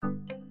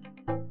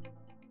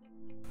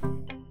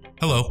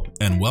Hello,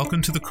 and welcome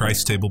to the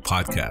Christ Table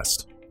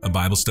Podcast, a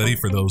Bible study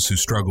for those who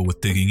struggle with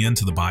digging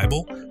into the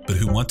Bible, but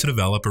who want to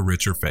develop a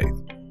richer faith,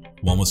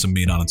 one with some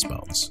meat on its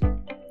bones.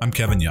 I'm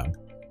Kevin Young,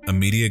 a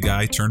media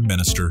guy turned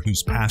minister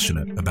who's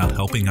passionate about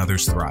helping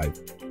others thrive,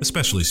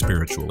 especially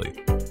spiritually.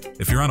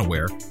 If you're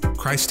unaware,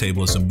 Christ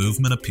Table is a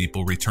movement of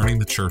people returning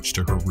the church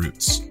to her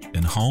roots,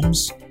 in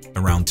homes,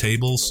 around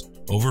tables,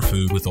 over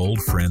food with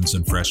old friends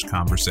and fresh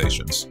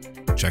conversations.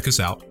 Check us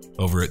out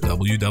over at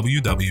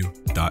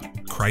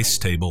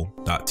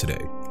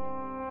www.christtable.today.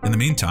 In the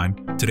meantime,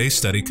 today's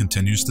study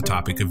continues the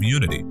topic of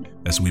unity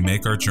as we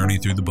make our journey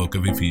through the book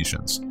of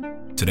Ephesians.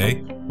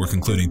 Today, we're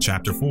concluding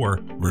chapter 4,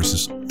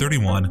 verses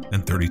 31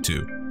 and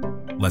 32.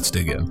 Let's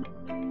dig in.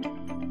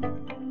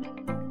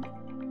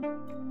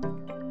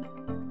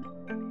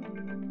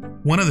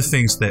 One of the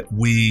things that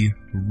we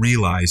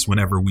realize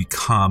whenever we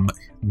come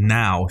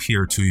now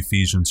here to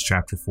Ephesians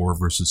chapter 4,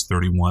 verses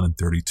 31 and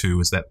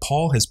 32 is that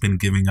Paul has been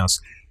giving us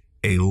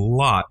a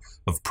lot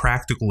of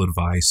practical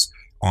advice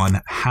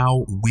on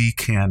how we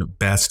can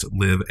best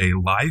live a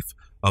life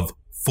of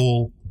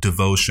full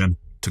devotion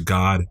to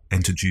God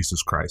and to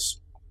Jesus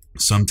Christ.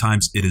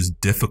 Sometimes it is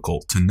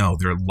difficult to know.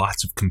 There are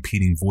lots of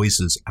competing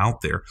voices out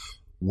there.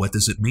 What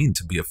does it mean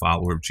to be a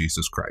follower of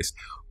Jesus Christ?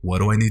 What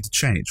do I need to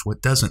change?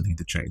 What doesn't need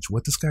to change?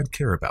 What does God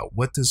care about?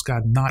 What does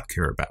God not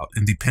care about?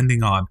 And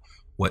depending on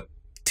what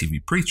TV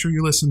preacher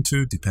you listen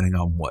to, depending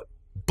on what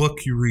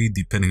book you read,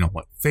 depending on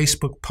what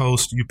Facebook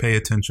post you pay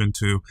attention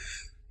to,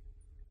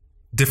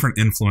 different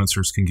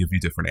influencers can give you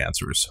different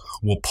answers.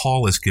 Well,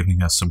 Paul is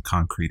giving us some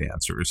concrete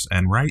answers.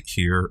 And right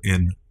here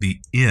in the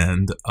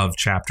end of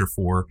chapter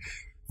 4,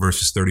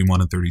 verses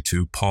 31 and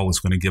 32, Paul is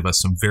going to give us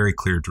some very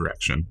clear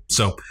direction.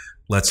 So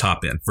let's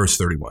hop in. Verse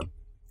 31.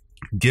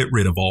 Get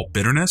rid of all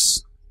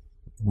bitterness,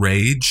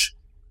 rage,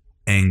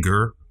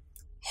 anger,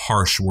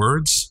 harsh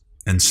words,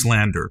 and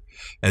slander,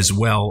 as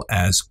well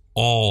as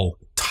all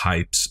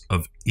types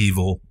of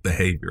evil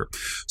behavior.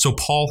 So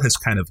Paul has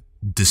kind of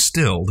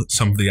distilled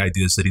some of the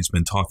ideas that he's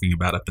been talking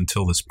about up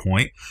until this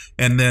point.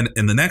 And then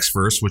in the next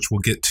verse, which we'll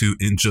get to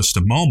in just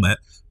a moment,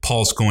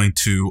 Paul's going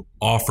to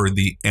offer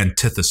the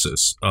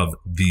antithesis of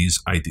these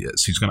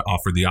ideas. He's going to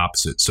offer the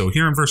opposite. So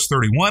here in verse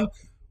 31,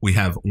 we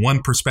have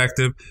one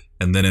perspective,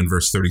 and then in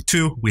verse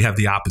 32, we have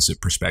the opposite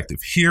perspective.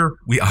 Here,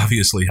 we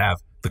obviously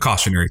have the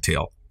cautionary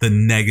tale, the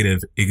negative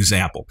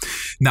example.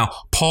 Now,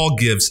 Paul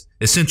gives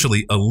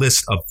essentially a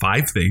list of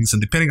 5 things,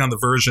 and depending on the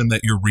version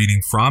that you're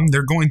reading from,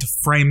 they're going to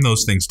frame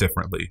those things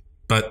differently.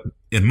 But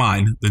in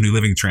mine, the New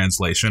Living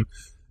Translation,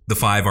 the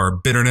 5 are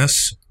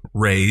bitterness,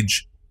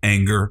 rage,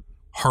 anger,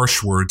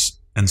 harsh words,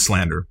 and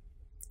slander.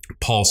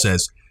 Paul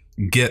says,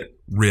 get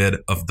rid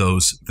of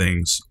those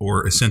things,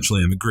 or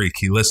essentially in the Greek,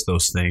 he lists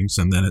those things,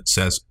 and then it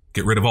says,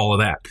 get rid of all of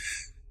that.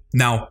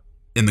 Now,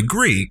 in the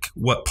Greek,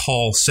 what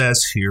Paul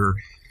says here,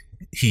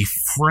 he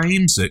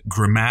frames it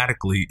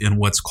grammatically in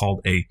what's called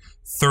a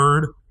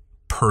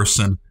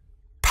third-person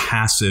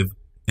passive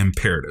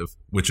imperative,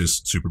 which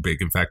is super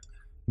big. In fact,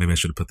 maybe I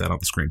should have put that on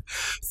the screen.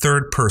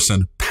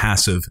 Third-person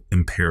passive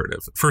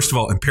imperative. First of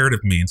all,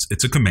 imperative means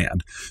it's a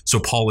command. So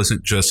Paul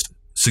isn't just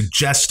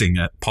suggesting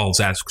it. Paul's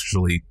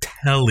actually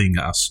telling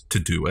us to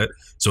do it.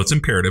 So it's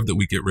imperative that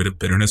we get rid of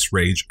bitterness,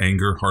 rage,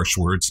 anger, harsh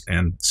words,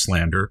 and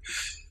slander.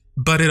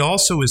 But it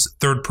also is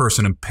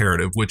third-person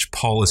imperative, which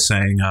Paul is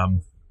saying,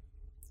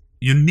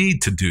 you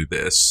need to do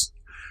this.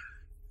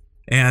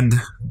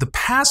 And the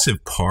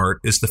passive part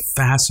is the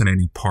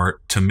fascinating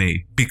part to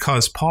me,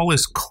 because Paul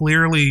is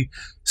clearly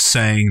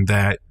saying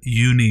that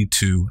you need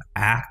to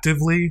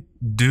actively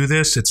do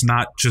this. It's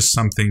not just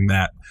something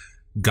that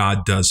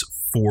God does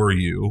for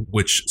you,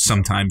 which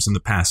sometimes in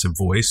the passive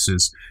voice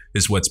is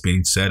what's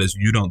being said, is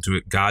you don't do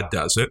it, God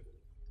does it.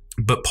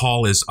 But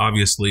Paul is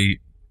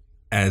obviously,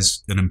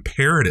 as an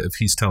imperative,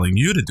 he's telling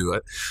you to do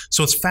it.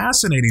 So it's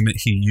fascinating that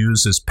he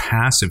uses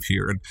passive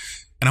here. And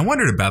I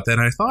wondered about that,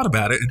 and I thought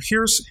about it, and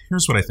here's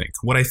what I think.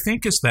 What I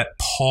think is that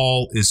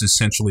Paul is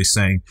essentially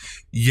saying,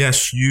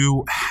 yes,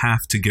 you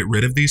have to get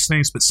rid of these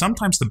things, but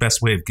sometimes the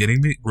best way of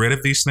getting rid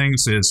of these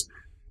things is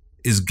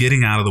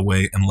getting out of the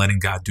way and letting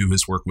God do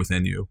his work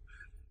within you.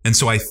 And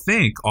so I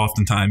think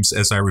oftentimes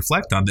as I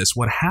reflect on this,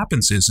 what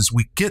happens is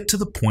we get to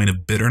the point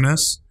of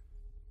bitterness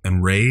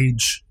and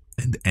rage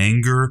and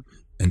anger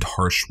and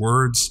harsh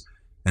words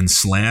and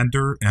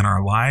slander in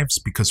our lives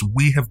because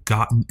we have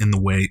gotten in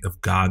the way of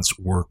God's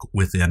work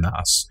within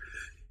us.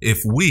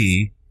 If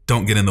we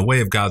don't get in the way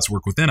of God's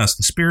work within us,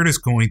 the Spirit is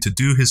going to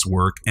do his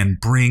work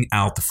and bring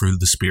out the fruit of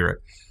the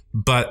Spirit.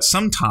 But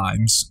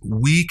sometimes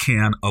we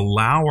can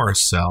allow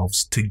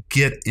ourselves to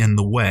get in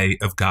the way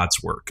of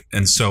God's work.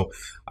 And so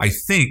I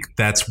think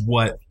that's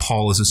what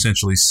Paul is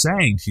essentially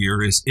saying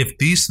here is if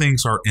these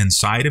things are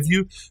inside of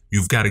you,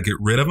 you've got to get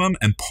rid of them.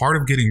 And part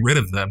of getting rid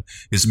of them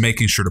is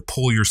making sure to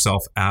pull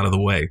yourself out of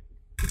the way.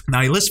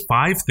 Now, he lists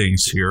 5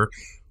 things here,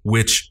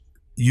 which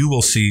you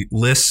will see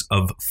lists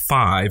of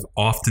 5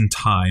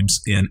 oftentimes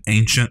in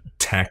ancient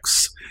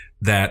texts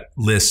that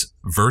lists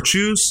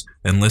virtues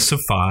and lists of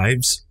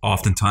 5s,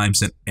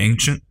 oftentimes in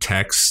ancient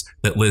texts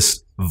that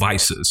list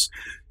vices.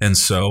 And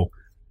so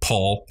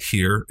Paul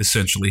here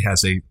essentially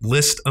has a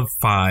list of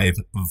 5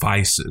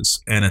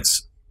 vices, and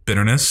it's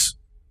bitterness,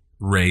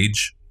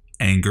 rage,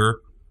 anger,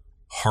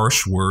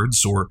 harsh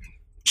words or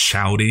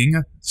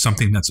shouting,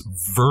 something that's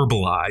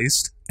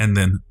verbalized, and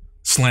then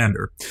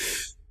slander.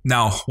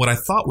 Now, what I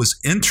thought was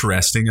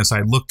interesting as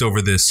I looked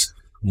over this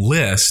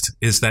list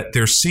is that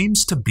there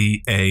seems to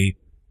be a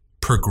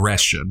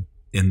progression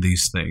in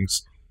these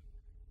things.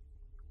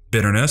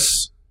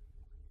 Bitterness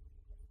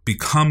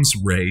becomes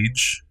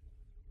rage,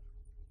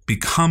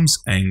 becomes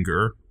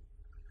anger,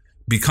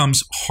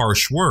 becomes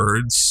harsh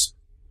words,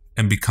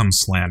 and becomes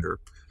slander.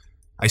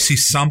 I see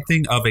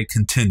something of a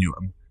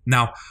continuum.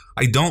 Now,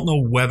 I don't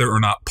know whether or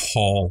not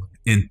Paul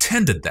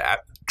intended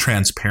that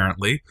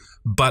transparently,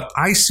 but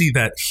I see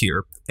that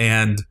here.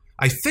 And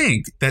I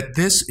think that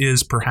this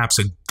is perhaps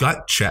a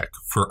gut check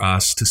for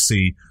us to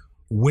see,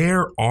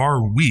 where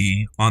are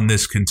we on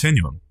this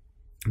continuum?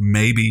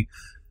 Maybe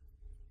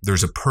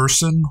there's a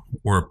person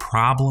or a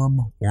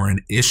problem or an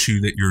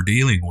issue that you're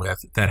dealing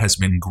with that has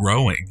been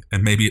growing.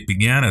 And maybe it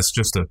began as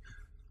just a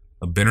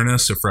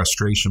bitterness, a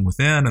frustration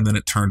within, and then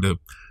it turned to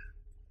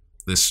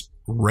this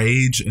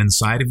rage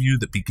inside of you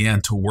that began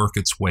to work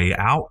its way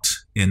out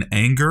in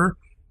anger,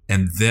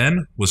 and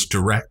then was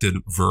directed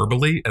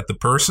verbally at the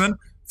person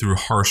through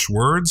harsh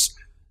words.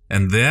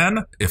 And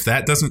then, if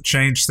that doesn't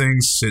change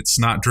things, it's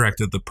not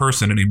directed at the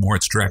person anymore.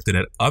 It's directed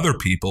at other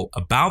people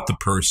about the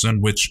person,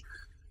 which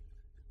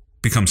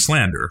becomes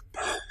slander.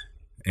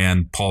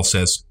 And Paul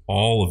says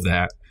all of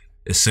that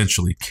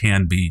essentially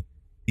can be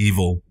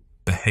evil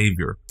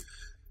behavior.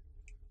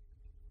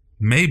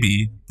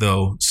 Maybe,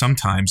 though,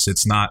 sometimes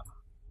it's not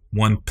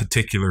one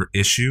particular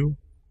issue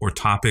or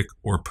topic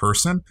or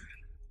person.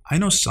 I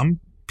know some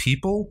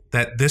people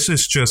that this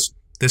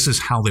is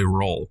how they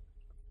roll.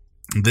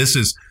 This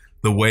is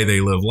the way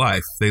they live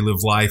life. They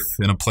live life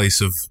in a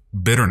place of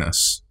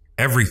bitterness.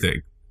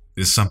 Everything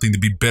is something to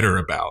be bitter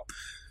about.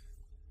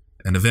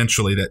 And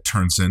eventually that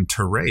turns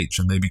into rage,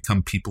 and they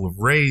become people of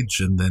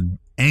rage, and then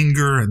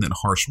anger, and then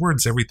harsh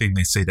words. Everything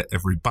they say to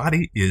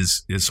everybody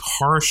is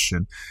harsh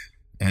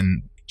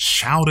and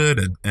shouted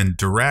and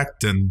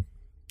direct, and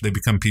they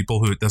become people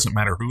who, it doesn't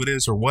matter who it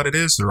is or what it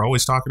is, they're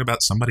always talking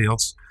about somebody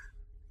else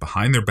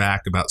behind their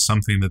back about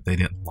something that they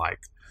didn't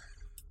like.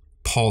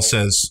 Paul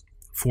says,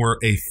 for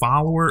a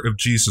follower of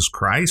Jesus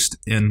Christ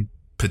in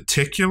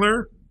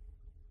particular,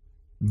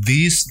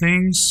 these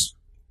things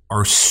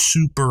are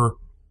super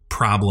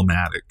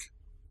problematic.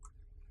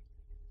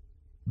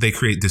 They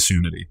create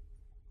disunity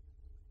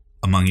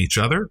among each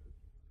other,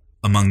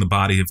 among the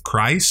body of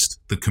Christ,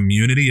 the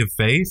community of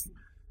faith,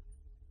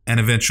 and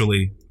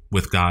eventually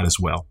with God as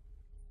well.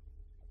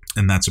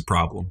 And that's a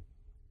problem.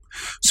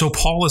 So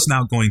Paul is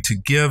now going to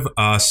give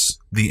us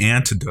the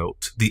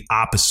antidote, the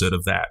opposite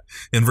of that.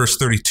 In verse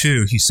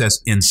 32, he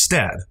says,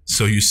 instead.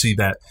 So you see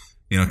that,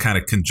 kind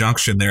of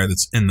conjunction there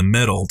that's in the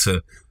middle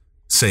to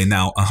say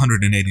now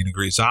 180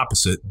 degrees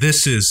opposite.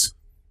 This is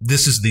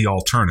the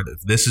alternative.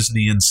 This is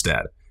the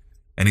instead.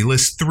 And he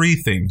lists 3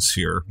 things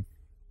here.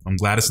 I'm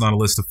glad it's not a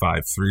list of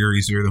 5. 3 are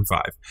easier than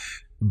 5.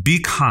 Be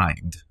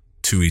kind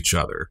to each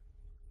other.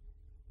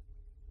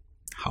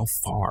 How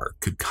far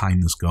could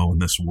kindness go in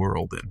this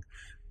world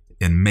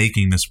and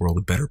making this world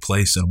a better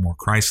place and a more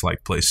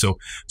Christ-like place?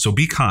 So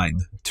be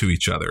kind to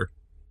each other.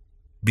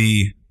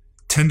 Be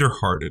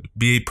tender-hearted.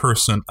 Be a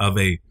person of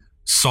a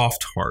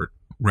soft heart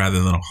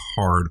rather than a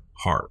hard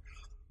heart.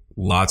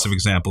 Lots of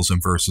examples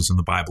and verses in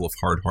the Bible of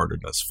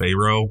hard-heartedness.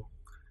 Pharaoh,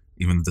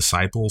 even the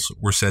disciples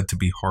were said to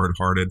be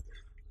hard-hearted.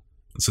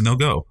 It's a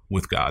no-go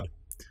with God.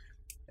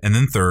 And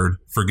then third,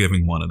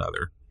 forgiving one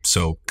another.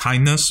 So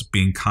kindness,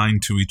 being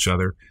kind to each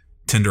other,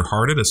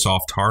 tender-hearted, a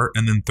soft heart,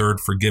 and then third,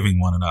 forgiving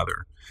one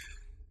another.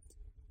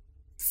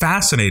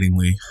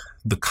 Fascinatingly,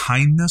 the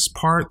kindness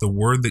part, the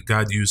word that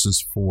God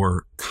uses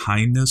for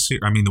kindness here,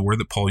 the word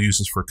that Paul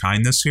uses for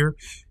kindness here,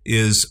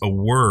 is a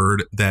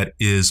word that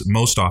is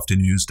most often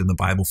used in the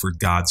Bible for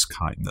God's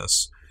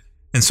kindness.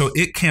 And so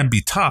it can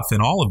be tough in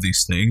all of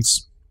these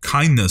things,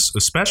 kindness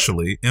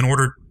especially, in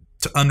order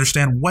to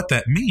understand what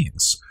that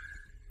means.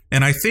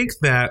 And I think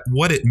that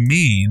what it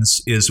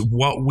means is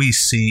what we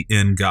see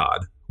in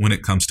God when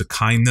it comes to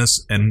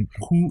kindness. And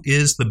who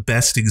is the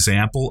best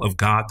example of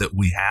God that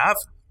we have?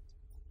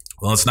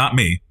 Well, it's not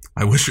me.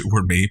 I wish it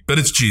were me, but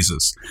it's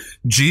Jesus.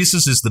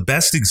 Jesus is the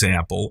best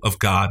example of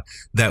God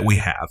that we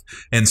have.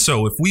 And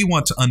so if we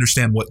want to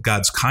understand what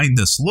God's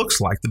kindness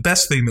looks like, the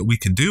best thing that we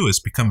can do is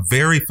become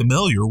very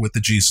familiar with the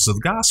Jesus of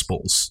the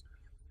Gospels.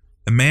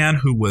 A man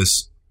who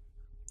was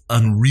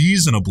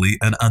unreasonably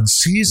and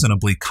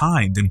unseasonably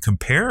kind in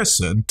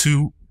comparison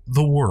to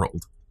the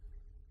world.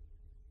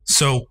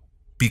 So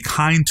be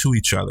kind to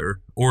each other,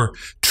 or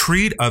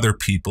treat other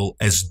people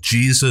as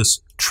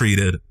Jesus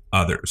treated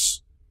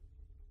others.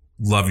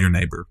 Love your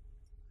neighbor.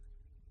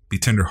 Be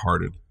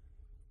tenderhearted.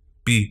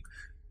 Be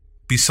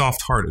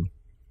soft-hearted.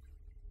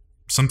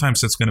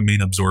 Sometimes that's going to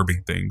mean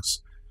absorbing things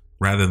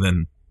rather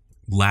than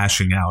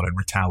lashing out in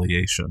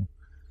retaliation.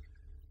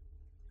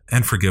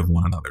 And forgive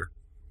one another.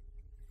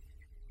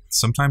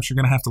 Sometimes you're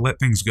going to have to let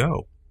things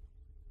go.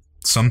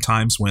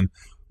 Sometimes when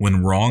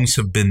when wrongs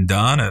have been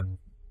done and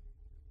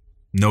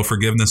no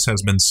forgiveness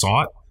has been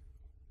sought,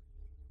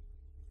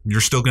 you're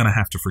still going to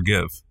have to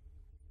forgive.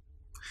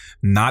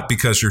 Not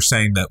because you're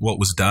saying that what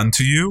was done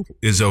to you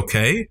is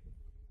okay,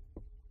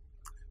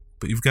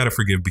 but you've got to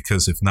forgive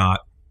because if not,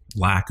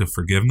 lack of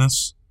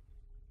forgiveness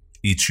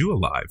eats you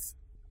alive.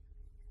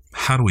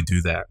 How do we do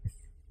that?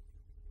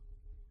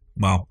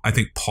 Well, I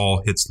think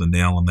Paul hits the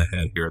nail on the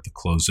head here at the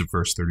close of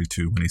verse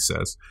 32 when he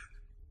says,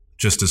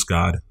 just as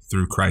God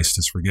through Christ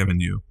has forgiven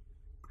you.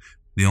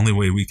 The only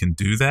way we can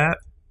do that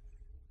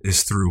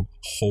is through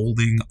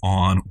holding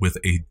on with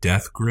a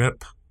death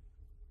grip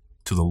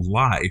to the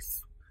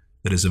life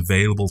that is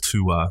available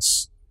to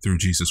us through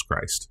Jesus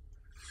Christ.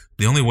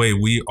 The only way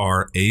we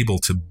are able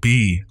to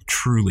be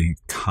truly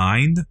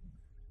kind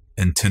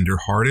and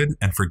tenderhearted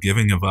and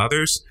forgiving of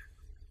others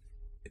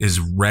is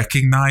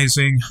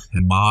recognizing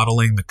and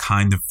modeling the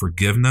kind of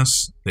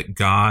forgiveness that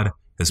God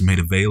has made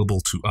available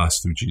to us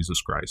through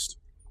Jesus Christ.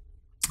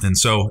 And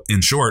so,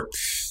 in short,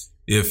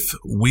 if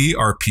we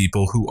are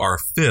people who are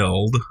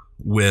filled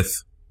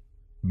with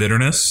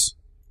bitterness,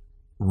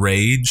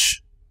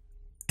 rage,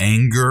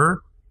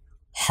 anger,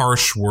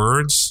 harsh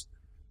words,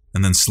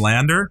 and then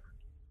slander,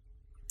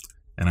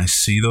 and I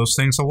see those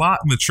things a lot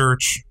in the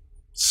church,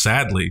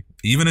 sadly,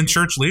 even in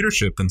church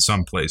leadership in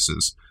some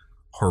places,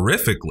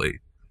 horrifically.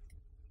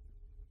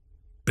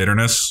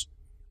 Bitterness,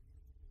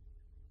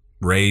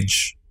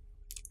 rage,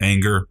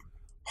 anger,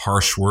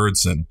 harsh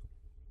words, and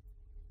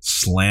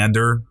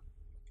slander.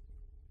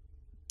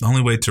 The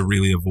only way to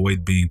really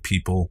avoid being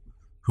people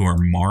who are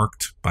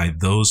marked by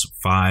those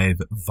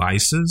 5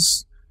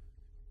 vices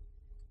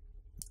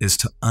is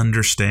to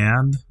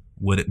understand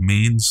what it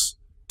means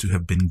to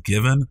have been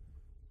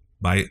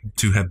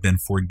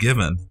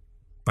forgiven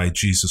by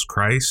Jesus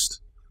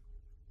Christ,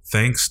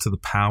 thanks to the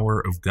power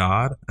of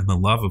God and the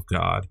love of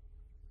God.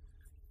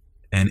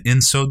 And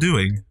in so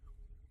doing,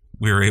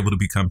 we are able to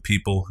become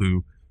people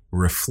who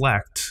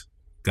reflect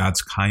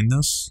God's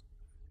kindness,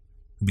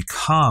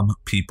 become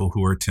people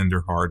who are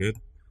tenderhearted,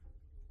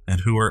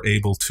 and who are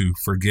able to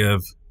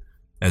forgive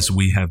as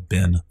we have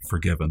been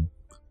forgiven.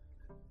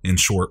 In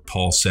short,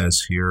 Paul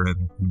says here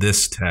in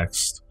this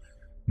text,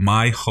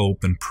 my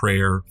hope and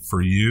prayer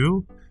for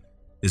you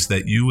is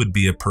that you would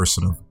be a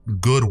person of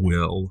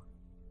goodwill,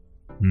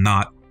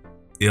 not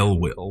ill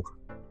will.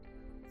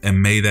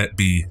 And may that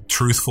be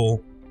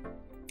truthful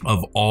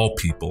of all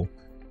people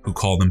who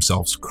call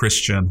themselves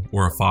Christian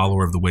or a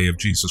follower of the way of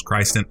Jesus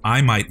Christ. And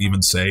I might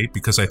even say,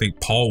 because I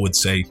think Paul would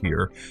say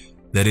here,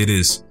 that it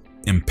is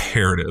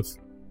imperative.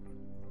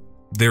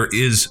 There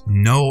is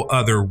no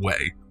other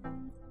way.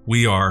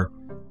 We are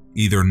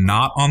either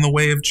not on the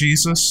way of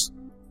Jesus,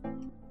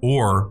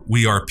 or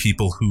we are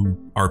people who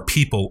are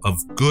people of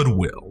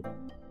goodwill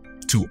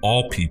to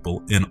all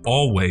people. In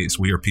all ways,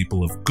 we are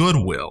people of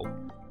goodwill,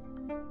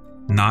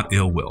 not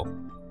ill will.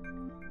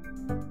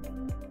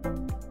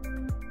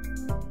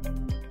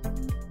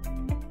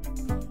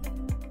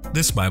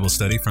 This Bible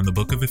study from the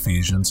book of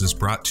Ephesians is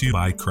brought to you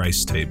by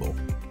Christ Table.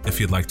 If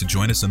you'd like to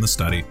join us in the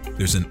study,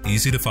 there's an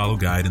easy-to-follow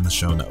guide in the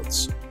show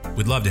notes.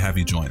 We'd love to have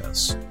you join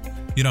us.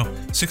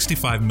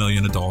 65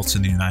 million adults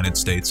in the United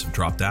States have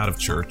dropped out of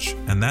church,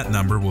 and that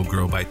number will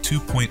grow by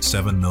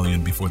 2.7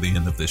 million before the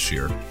end of this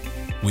year.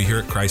 We here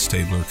at Christ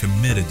Table are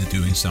committed to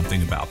doing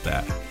something about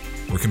that.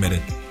 We're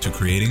committed to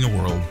creating a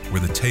world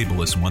where the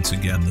table is once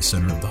again the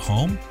center of the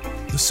home,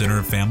 the center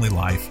of family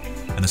life,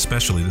 and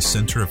especially the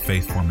center of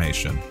faith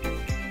formation.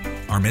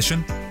 Our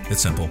mission?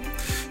 It's simple: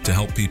 to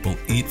help people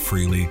eat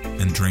freely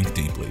and drink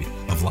deeply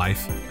of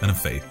life and of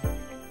faith.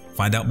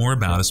 Find out more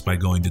about us by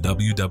going to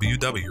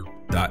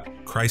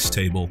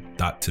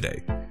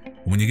www.christtable.today.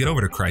 When you get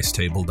over to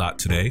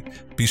christtable.today,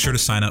 be sure to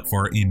sign up for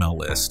our email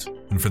list.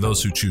 And for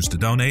those who choose to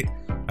donate,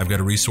 I've got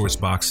a resource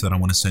box that I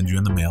want to send you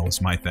in the mail as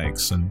my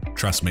thanks. And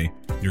trust me,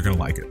 you're going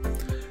to like it.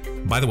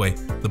 By the way,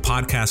 the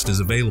podcast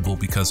is available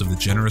because of the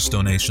generous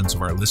donations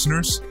of our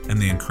listeners and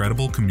the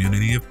incredible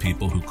community of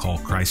people who call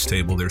Christ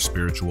Table their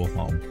spiritual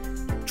home.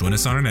 Join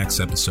us on our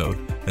next episode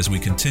as we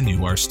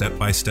continue our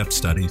step-by-step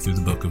study through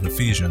the book of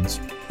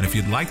Ephesians. And if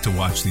you'd like to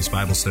watch these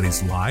Bible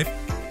studies live,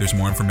 there's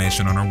more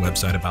information on our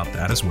website about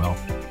that as well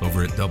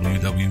over at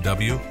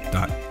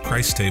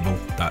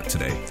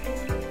www.christtable.today.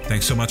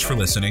 Thanks so much for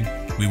listening.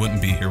 We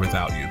wouldn't be here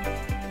without you.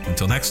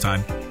 Until next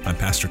time, I'm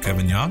Pastor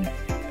Kevin Young,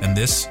 and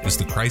this is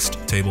the Christ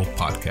Table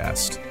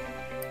Podcast.